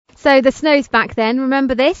So the snow's back then,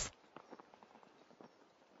 remember this?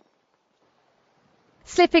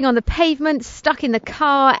 Slipping on the pavement, stuck in the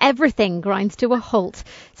car, everything grinds to a halt.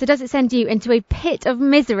 So does it send you into a pit of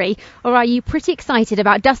misery, or are you pretty excited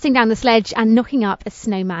about dusting down the sledge and knocking up a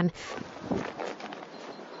snowman?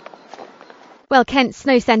 Well, Kent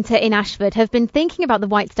Snow Centre in Ashford have been thinking about the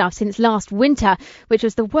white stuff since last winter, which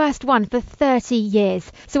was the worst one for 30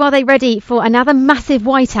 years. So are they ready for another massive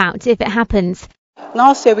whiteout if it happens?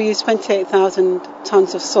 Last year we used 28,000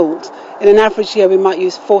 tonnes of salt. In an average year we might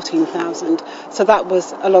use 14,000. So that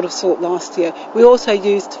was a lot of salt last year. We also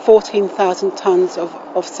used 14,000 tonnes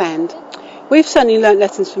of sand. We've certainly learnt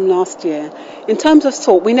lessons from last year. In terms of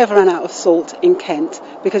salt, we never ran out of salt in Kent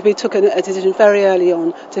because we took a decision very early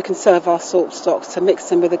on to conserve our salt stocks, to mix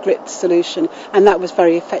them with a grit solution, and that was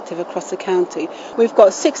very effective across the county. We've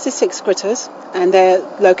got 66 gritters and they're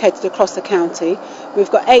located across the county.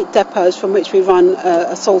 We've got 8 depots from which we run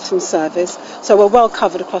a salting service, so we're well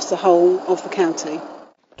covered across the whole of the county.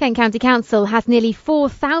 Kent County Council has nearly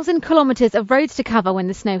 4,000 kilometres of roads to cover when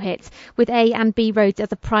the snow hits, with A and B roads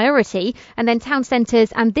as a priority, and then town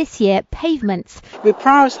centres and this year pavements. We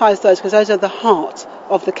prioritise those because those are the heart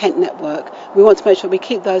of the Kent network. We want to make sure we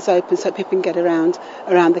keep those open so people can get around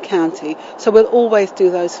the county. So we'll always do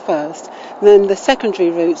those first. And then the secondary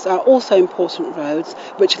routes are also important roads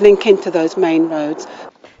which link into those main roads.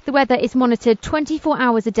 The weather is monitored 24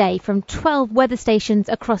 hours a day from 12 weather stations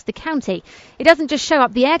across the county. It doesn't just show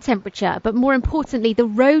up the air temperature, but more importantly the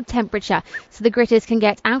road temperature, so the gritters can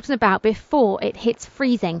get out and about before it hits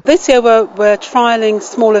freezing. This year we're trialling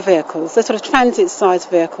smaller vehicles. They're sort of transit-sized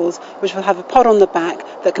vehicles which will have a pod on the back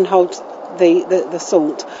that can hold the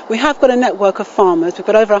salt. We have got a network of farmers. We've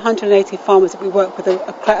got over 180 farmers that we work with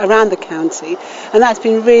around the county, and that's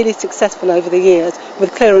been really successful over the years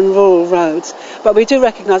with clear and rural roads. But we do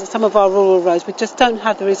recognise that some of our rural roads, we just don't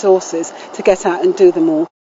have the resources to get out and do them all.